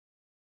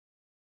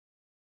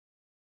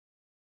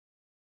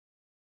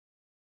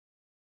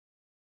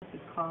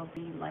called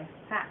the life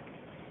pack.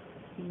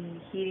 The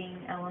heating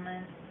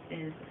element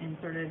is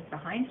inserted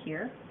behind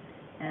here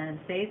and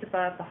stays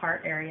above the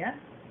heart area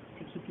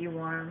to keep you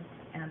warm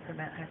and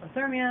prevent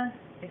hypothermia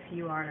if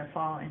you are to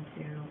fall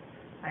into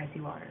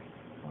icy waters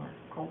or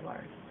cold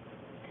waters.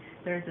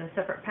 There's a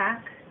separate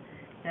pack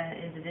that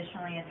is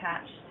additionally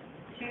attached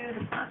to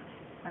the front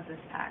of this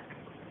pack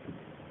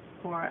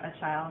for a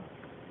child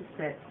to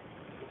sit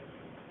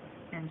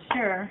and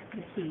share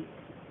the heat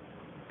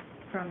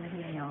from the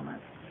heating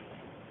element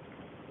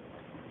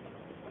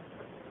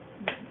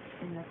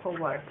in the cold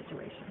water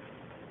situation.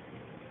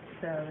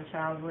 So the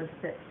child would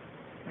sit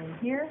right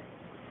here,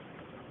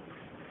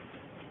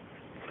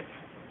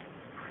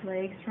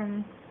 legs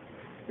from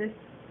this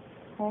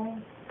hole,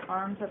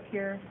 arms up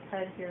here,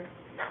 head here,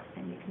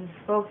 and you can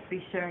both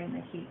be sharing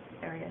the heat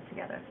area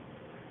together.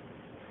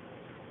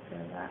 So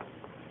that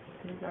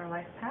is our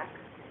life pack.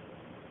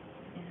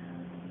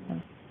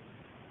 And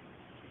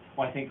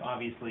well, I think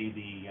obviously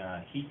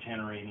the heat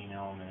generating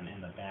element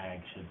in the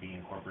bag should be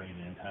incorporated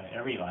into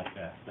every life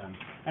vest.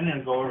 I'm going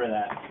to go over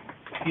that.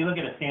 If you look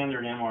at a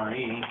standard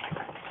MRE,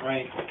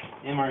 right,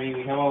 MRE,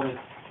 we have all this.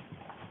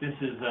 This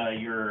is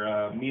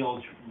your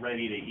meals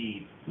ready to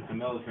eat that the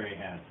military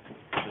has.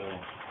 So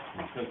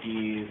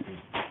cookies and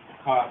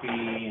coffee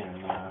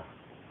and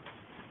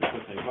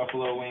looks like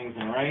buffalo wings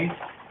and rice.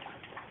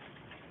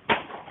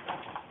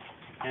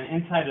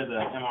 And inside of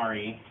the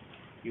MRE,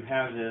 you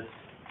have this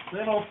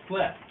little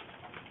slip.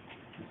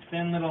 This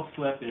thin little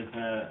slip is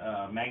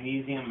a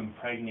magnesium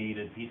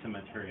impregnated piece of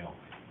material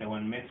that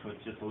when mixed with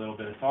just a little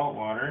bit of salt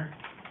water,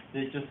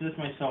 just this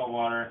much salt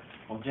water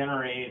will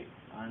generate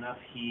enough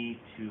heat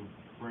to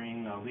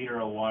bring a liter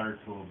of water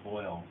to a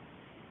boil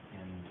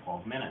in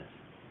 12 minutes.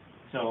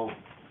 So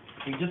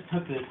we just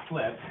took this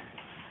slip,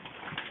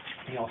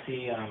 and you'll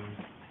see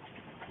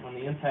on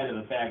the inside of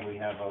the bag we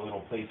have a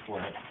little place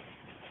for it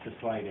to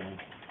slide in.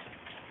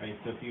 Right,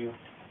 so if you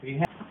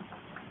have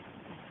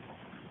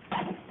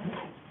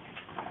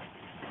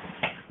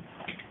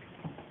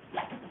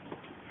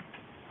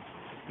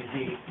you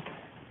see,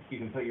 you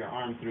can put your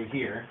arm through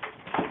here.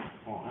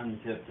 We'll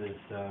unzip this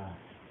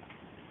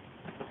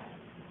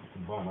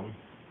bottom.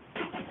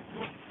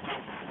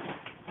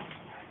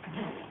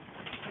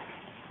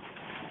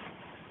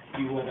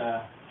 You would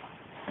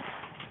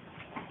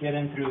get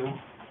in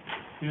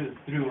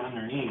through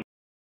underneath.